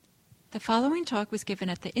The following talk was given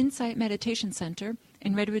at the Insight Meditation Center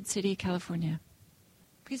in Redwood City, California.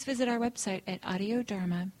 Please visit our website at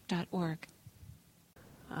audiodharma.org.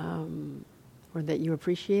 Or that you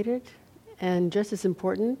appreciated, and just as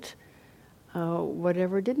important,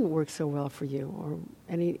 whatever didn't work so well for you, or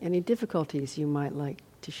any difficulties you might like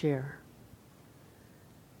to share.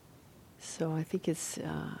 So I think it's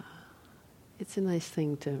a nice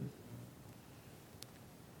thing to,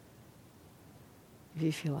 if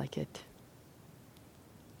you feel like it.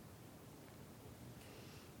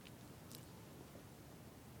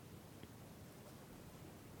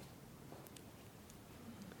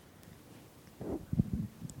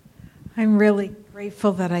 I'm really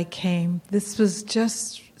grateful that I came. This was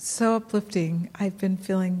just so uplifting. I've been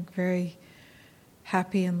feeling very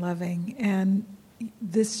happy and loving, and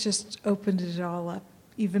this just opened it all up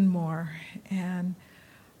even more. And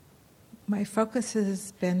my focus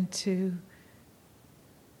has been to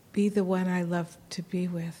be the one I love to be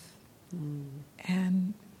with.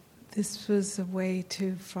 And this was a way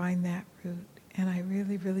to find that route. And I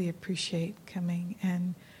really, really appreciate coming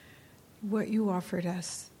and what you offered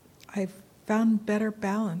us. I've found better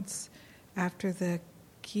balance after the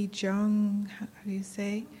Qigong, how do you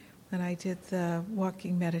say, when I did the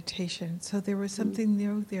walking meditation. So there was something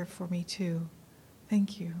new there for me too.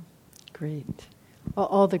 Thank you. Great.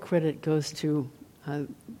 All the credit goes to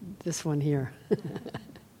this one here.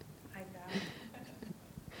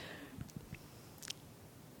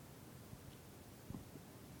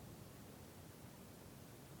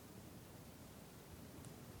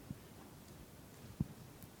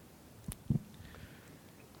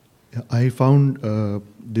 I found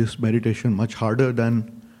this meditation much harder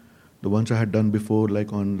than the ones I had done before,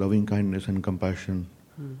 like on loving kindness and compassion.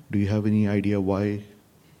 Do you have any idea why it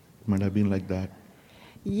might have been like that?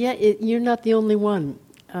 Yeah, you're not the only one.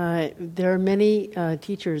 There are many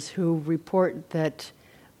teachers who report that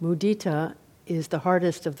mudita is the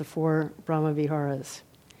hardest of the 4 Brahma Viharas.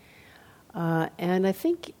 And I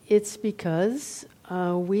think it's because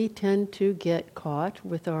we tend to get caught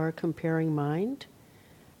with our comparing mind.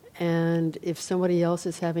 And if somebody else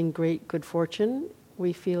is having good fortune,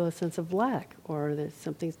 we feel a sense of lack, or that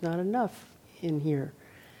something's not enough in here.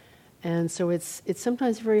 And so it's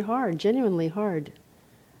sometimes very hard, genuinely hard,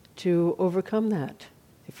 to overcome that,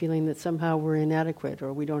 the feeling that somehow we're inadequate,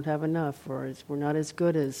 or we don't have enough, or we're not as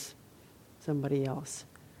good as somebody else.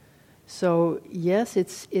 So yes,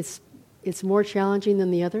 it's more challenging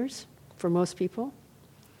than the others for most people.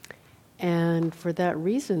 And for that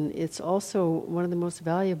reason, it's also one of the most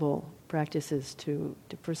valuable practices to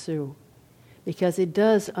pursue, because it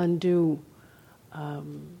does undo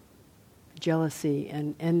jealousy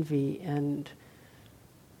and envy and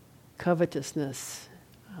covetousness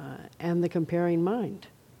and the comparing mind,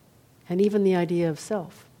 and even the idea of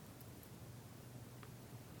self.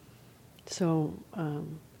 So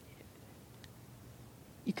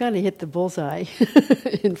you kind of hit the bullseye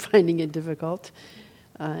in finding it difficult.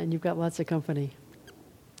 And you've got lots of company.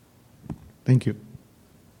 Thank you.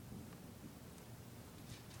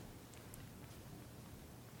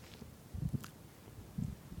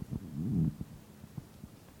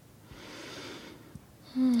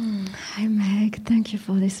 Hi Meg, thank you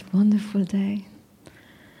for this wonderful day.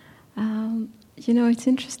 It's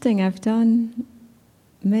interesting. I've done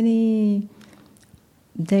many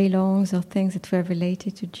day-longs or things that were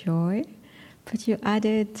related to joy, but you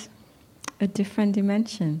added a different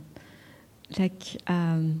dimension. I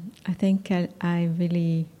think I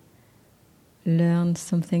really learned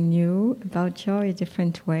something new about joy, a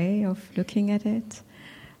different way of looking at it.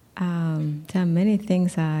 There are many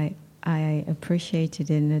things I appreciated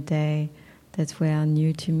in the day that were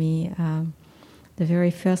new to me. The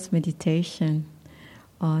very first meditation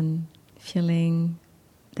on feeling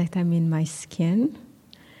that I'm in my skin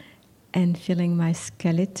and feeling my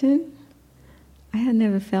skeleton. I had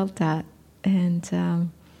never felt that.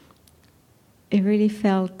 And it really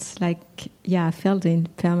felt like, I felt the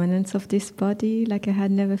impermanence of this body like I had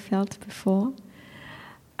never felt before.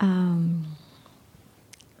 And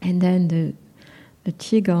then the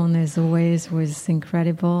Qigong, as always, was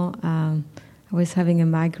incredible. I was having a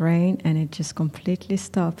migraine and it just completely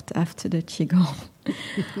stopped after the Qigong.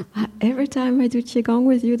 Every time I do Qigong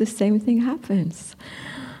with you, the same thing happens.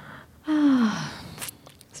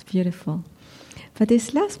 It's beautiful. But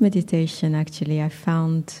this last meditation, actually, I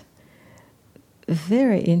found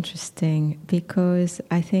very interesting, because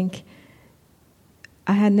I think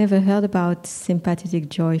I had never heard about sympathetic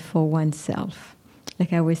joy for oneself.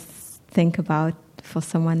 Like I always think about for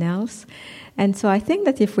someone else. And so I think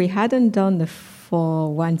that if we hadn't done the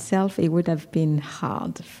for oneself, it would have been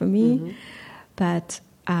hard for me. Mm-hmm. But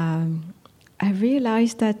I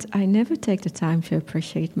realized that I never take the time to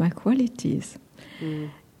appreciate my qualities.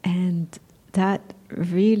 And that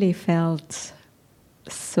really felt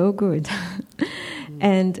so good.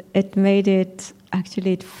 And it made it,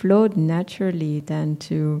 actually it flowed naturally then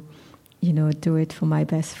to, do it for my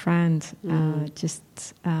best friend. Just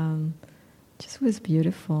was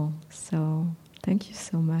beautiful. So thank you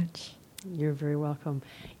so much. You're very welcome.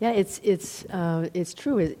 Yeah, it's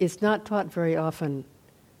true. It's not taught very often,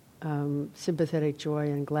 sympathetic joy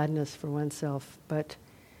and gladness for oneself, but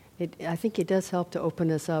I think it does help to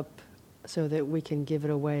open us up so that we can give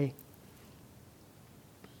it away.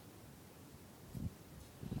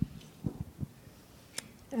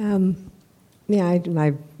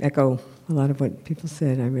 I echo a lot of what people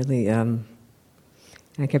said. I really,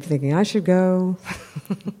 I kept thinking I should go.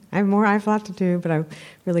 I have a lot to do, but I'm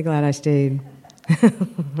really glad I stayed.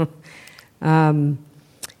 And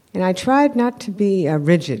I tried not to be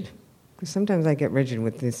rigid, because sometimes I get rigid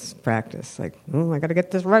with this practice. Like, I got to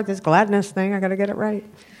get this right, this gladness thing, I got to get it right.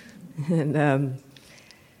 And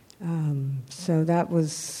so that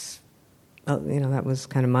was, that was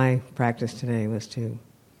kind of my practice today, was to,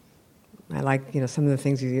 I like, some of the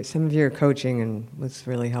things some of your coaching and was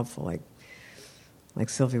really helpful, like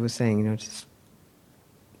Sylvie was saying, just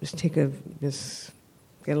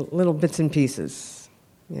get little bits and pieces,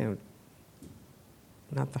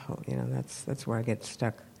 not the whole, that's where I get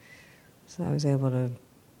stuck. So I was able to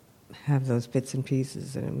have those bits and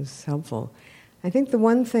pieces, and it was helpful. I think the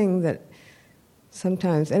one thing that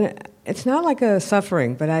sometimes, and it's not like a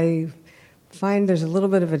suffering, but I find there's a little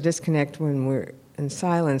bit of a disconnect when we're in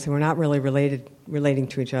silence and we're not really relating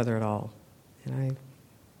to each other at all. And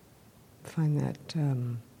I find that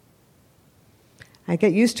I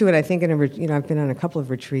get used to it. I think I've been on a couple of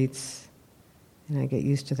retreats, and I get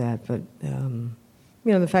used to that. But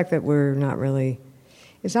the fact that we're not really,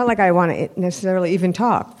 it's not like I want to necessarily even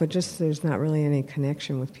talk, but just there's not really any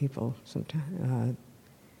connection with people sometimes.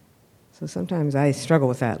 So sometimes I struggle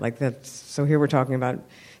with that. So here we're talking about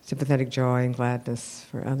sympathetic joy and gladness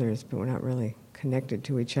for others, but we're not really connected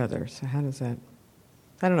to each other. So how does that,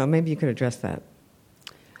 I don't know, maybe you could address that.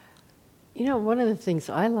 One of the things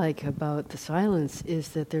I like about the silence is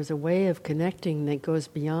that there's a way of connecting that goes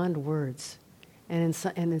beyond words, and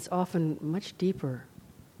it's often much deeper.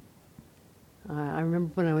 I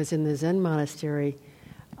remember when I was in the Zen monastery,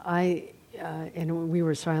 and we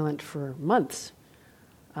were silent for months.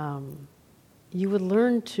 You would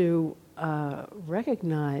learn to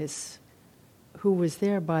recognize who was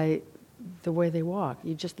there by the way they walk.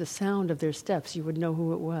 Just the sound of their steps, you would know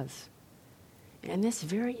who it was. And that's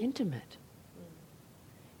very intimate.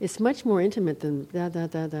 It's much more intimate than da da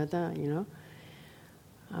da da da,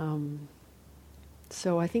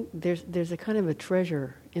 So I think there's a kind of a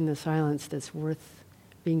treasure in the silence that's worth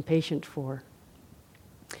being patient for.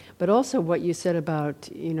 But also what you said about,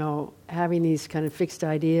 having these kind of fixed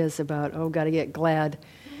ideas about, got to get glad,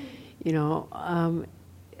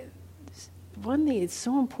 one thing that's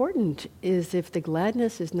so important is if the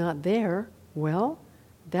gladness is not there, well,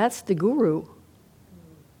 that's the guru,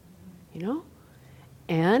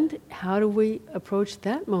 And how do we approach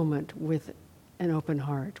that moment with an open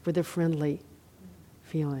heart, with a friendly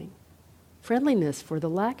feeling? Friendliness for the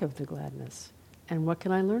lack of the gladness. And what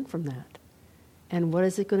can I learn from that? And what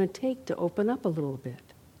is it going to take to open up a little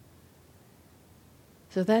bit?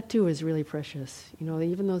 So that too is really precious.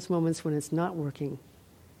 Even those moments when it's not working.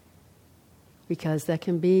 Because that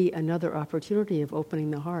can be another opportunity of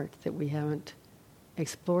opening the heart that we haven't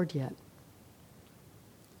explored yet.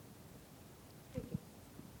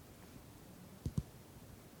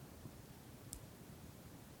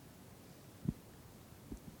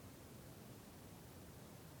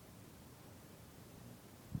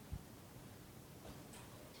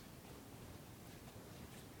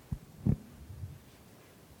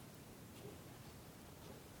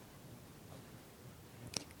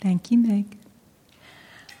 Thank you, Meg.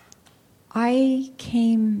 I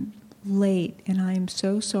came late, and I'm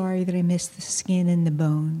so sorry that I missed the skin and the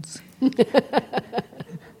bones.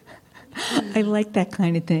 I like that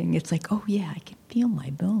kind of thing. It's like, oh yeah, I can feel my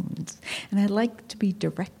bones. And I like to be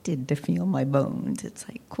directed to feel my bones. It's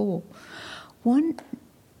like, cool. One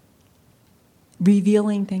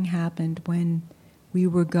revealing thing happened when we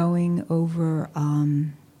were going over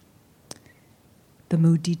the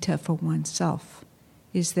mudita for oneself.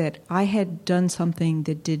 Is that I had done something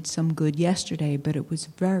that did some good yesterday, but it was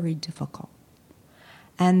very difficult.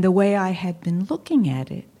 And the way I had been looking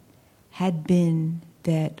at it had been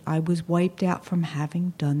that I was wiped out from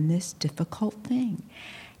having done this difficult thing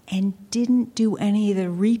and didn't do any of the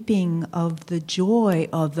reaping of the joy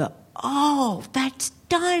of the,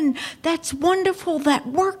 done. That's wonderful. That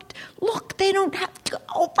worked. Look, they don't have to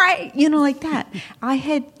go right. Like that. I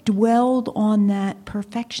had dwelled on that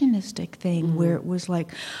perfectionistic thing where it was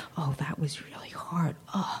like, oh, that was really hard.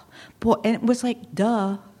 Oh, boy. And it was like,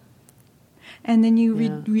 duh. And then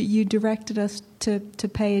you directed us to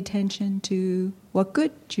pay attention to what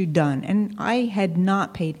good you'd done. And I had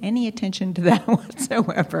not paid any attention to that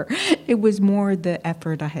whatsoever. It was more the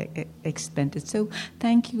effort I had expended. So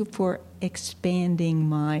thank you for expanding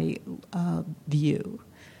my view.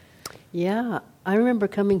 Yeah, I remember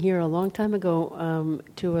coming here a long time ago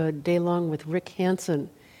to a day-long with Rick Hansen,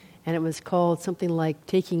 and it was called something like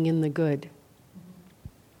Taking in the Good.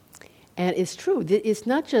 And it's true. It's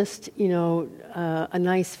not just, a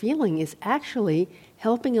nice feeling. It's actually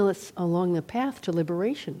helping us along the path to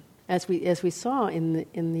liberation, as we saw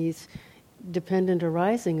in these dependent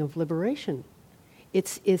arising of liberation.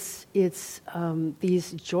 It's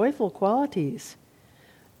these joyful qualities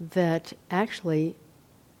that actually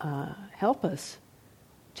help us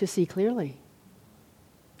to see clearly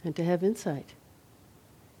and to have insight.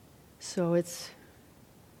 So it's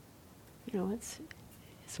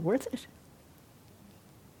worth it.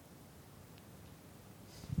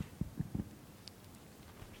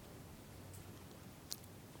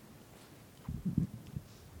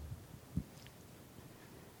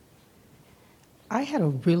 I had a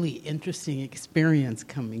really interesting experience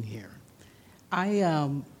coming here. I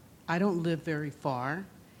don't live very far,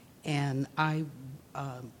 and I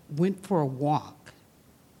went for a walk,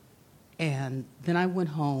 and then I went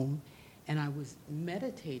home, and I was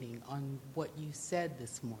meditating on what you said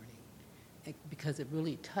this morning because it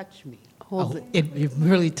really touched me. It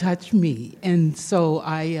really touched me. And so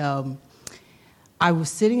I was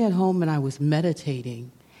sitting at home and I was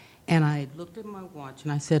meditating, and I looked at my watch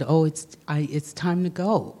and I said, "Oh, it's time to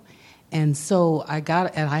go." And so I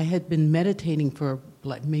had been meditating for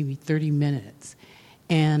like maybe 30 minutes,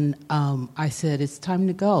 and I said, "It's time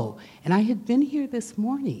to go." And I had been here this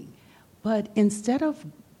morning, but instead of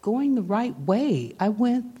going the right way, I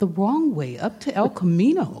went the wrong way up to El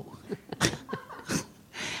Camino.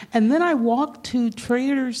 And then I walked to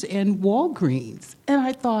Traders and Walgreens, and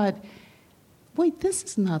I thought, wait, this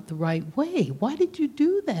is not the right way. Why did you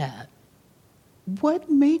do that? What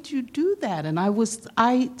made you do that? And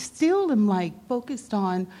I still am like focused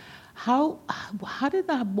on why did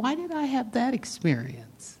I have that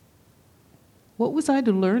experience? What was I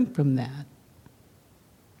to learn from that?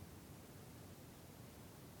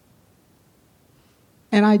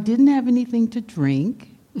 And I didn't have anything to drink.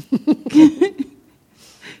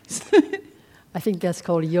 I think that's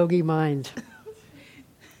called yogi mind.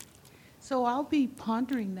 So I'll be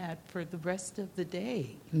pondering that for the rest of the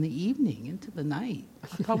day, in the evening, into the night.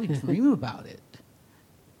 I'll probably dream about it.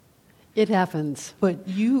 It happens. But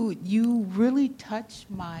you really touched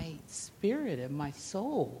my spirit and my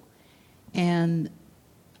soul. And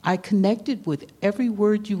I connected with every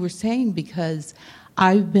word you were saying because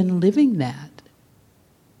I've been living that.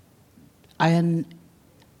 And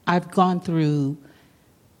I've gone through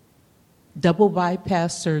double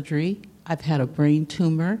bypass surgery. I've had a brain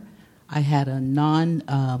tumor. I had a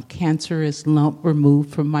non-cancerous lump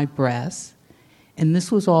removed from my breast. And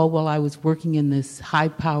this was all while I was working in this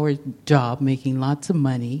high-powered job, making lots of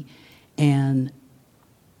money. And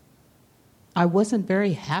I wasn't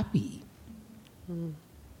very happy.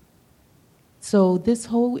 So this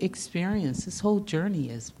whole experience, this whole journey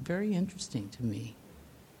is very interesting to me.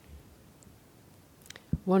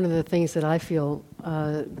 One of the things that I feel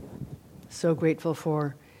so grateful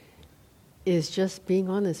for is just being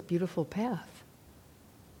on this beautiful path.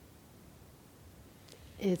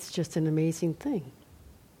 It's just an amazing thing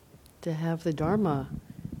to have the Dharma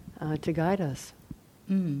to guide us.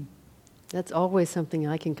 That's always something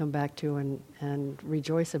I can come back to and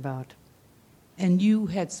rejoice about. And you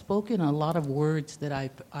had spoken a lot of words that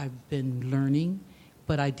I've been learning,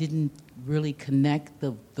 but I didn't really connect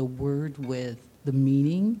the word with the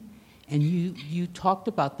meaning. And you talked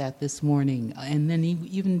about that this morning, and then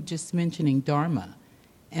even just mentioning Dharma.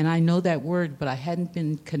 And I know that word, but I hadn't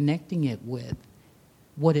been connecting it with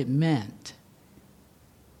what it meant.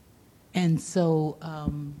 And so,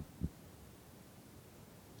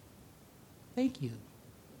 thank you.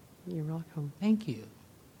 You're welcome. Thank you.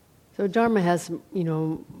 So Dharma has,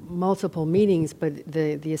 multiple meanings, but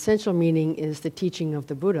the essential meaning is the teaching of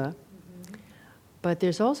the Buddha. But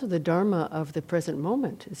there's also the Dharma of the present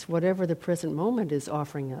moment. It's whatever the present moment is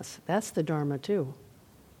offering us. That's the Dharma too.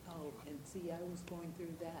 Oh, and see, I was going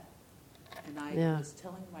through that. And I Yeah. was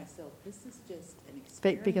telling myself, this is just an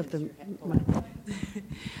experience. Pick up the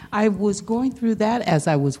I was going through that as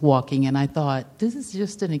I was walking, and I thought, this is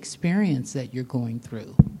just an experience that you're going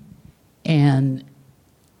through. And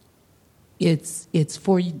it's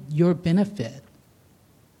for your benefit.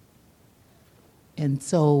 And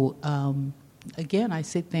so, again, I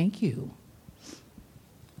say thank you.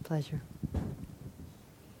 Pleasure.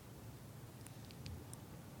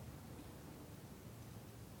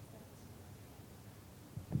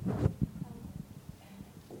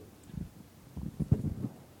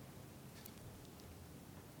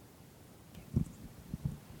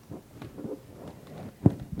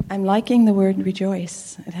 I'm liking the word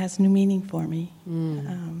rejoice. It has new meaning for me.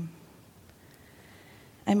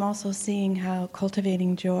 I'm also seeing how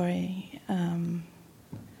cultivating joy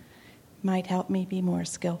might help me be more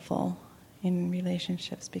skillful in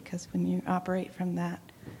relationships, because when you operate from that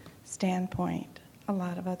standpoint, a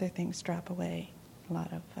lot of other things drop away. A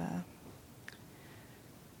lot of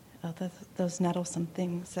those nettlesome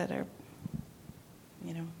things that are,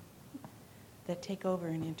 that take over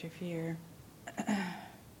and interfere.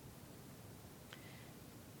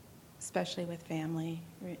 Especially with family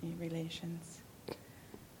relations.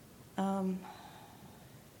 I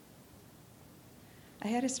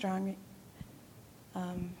had a strong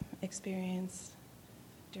experience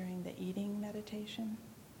during the eating meditation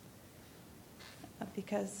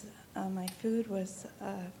because my food was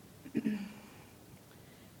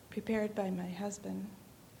prepared by my husband,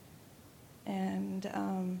 and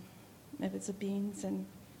it was the beans and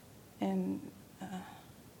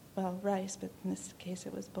rice, but in this case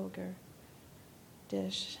it was bulgur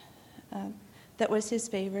dish. That was his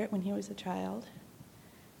favorite when he was a child.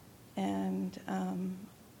 And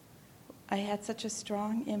I had such a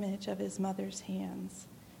strong image of his mother's hands.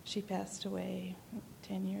 She passed away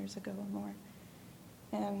 10 years ago or more.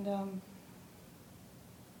 And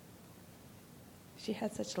she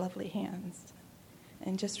had such lovely hands.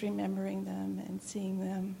 And just remembering them and seeing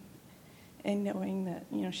them and knowing that,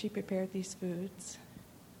 she prepared these foods.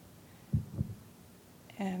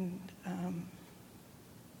 And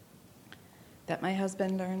that my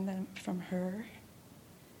husband learned them from her.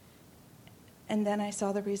 And then I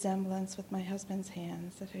saw the resemblance with my husband's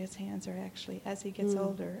hands, that his hands are actually, as he gets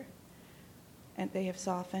older, and they have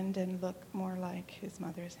softened and look more like his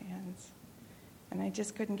mother's hands. And I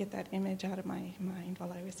just couldn't get that image out of my mind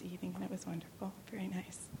while I was eating, and it was wonderful. Very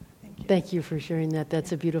nice. Thank you. Thank you for sharing that.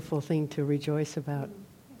 That's a beautiful thing to rejoice about.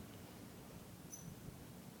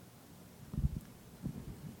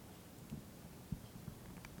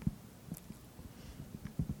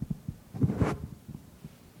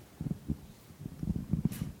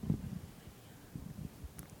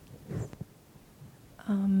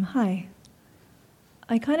 Hi.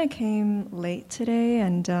 I kind of came late today,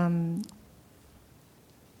 and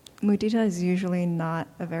mudita is usually not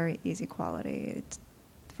a very easy quality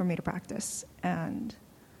for me to practice. And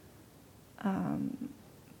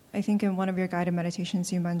I think in one of your guided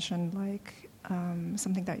meditations you mentioned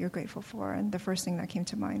something that you're grateful for, and the first thing that came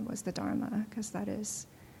to mind was the Dharma, because that is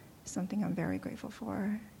something I'm very grateful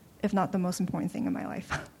for, if not the most important thing in my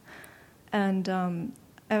life. And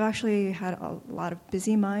I've actually had a lot of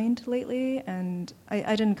busy mind lately, and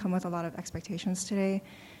I didn't come with a lot of expectations today,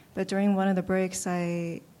 but during one of the breaks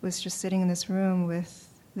I was just sitting in this room with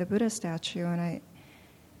the Buddha statue, and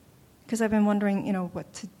because I've been wondering,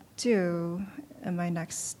 what to do in my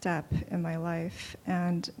next step in my life,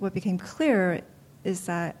 and what became clear is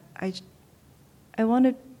that I want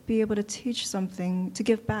to be able to teach something, to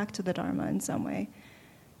give back to the Dharma in some way,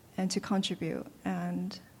 and to contribute,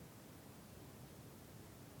 and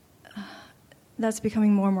that's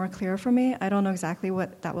becoming more and more clear for me. I don't know exactly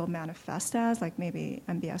what that will manifest as, like maybe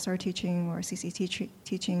MBSR teaching or CCT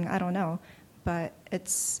teaching, I don't know. But it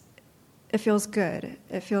feels good.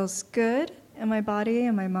 It feels good in my body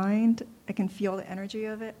and my mind. I can feel the energy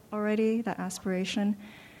of it already, that aspiration.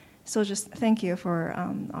 So just thank you for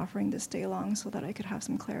offering this day long so that I could have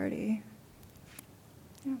some clarity.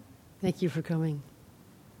 Yeah. Thank you for coming.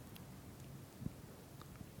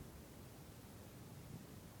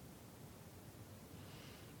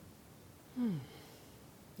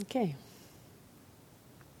 Okay.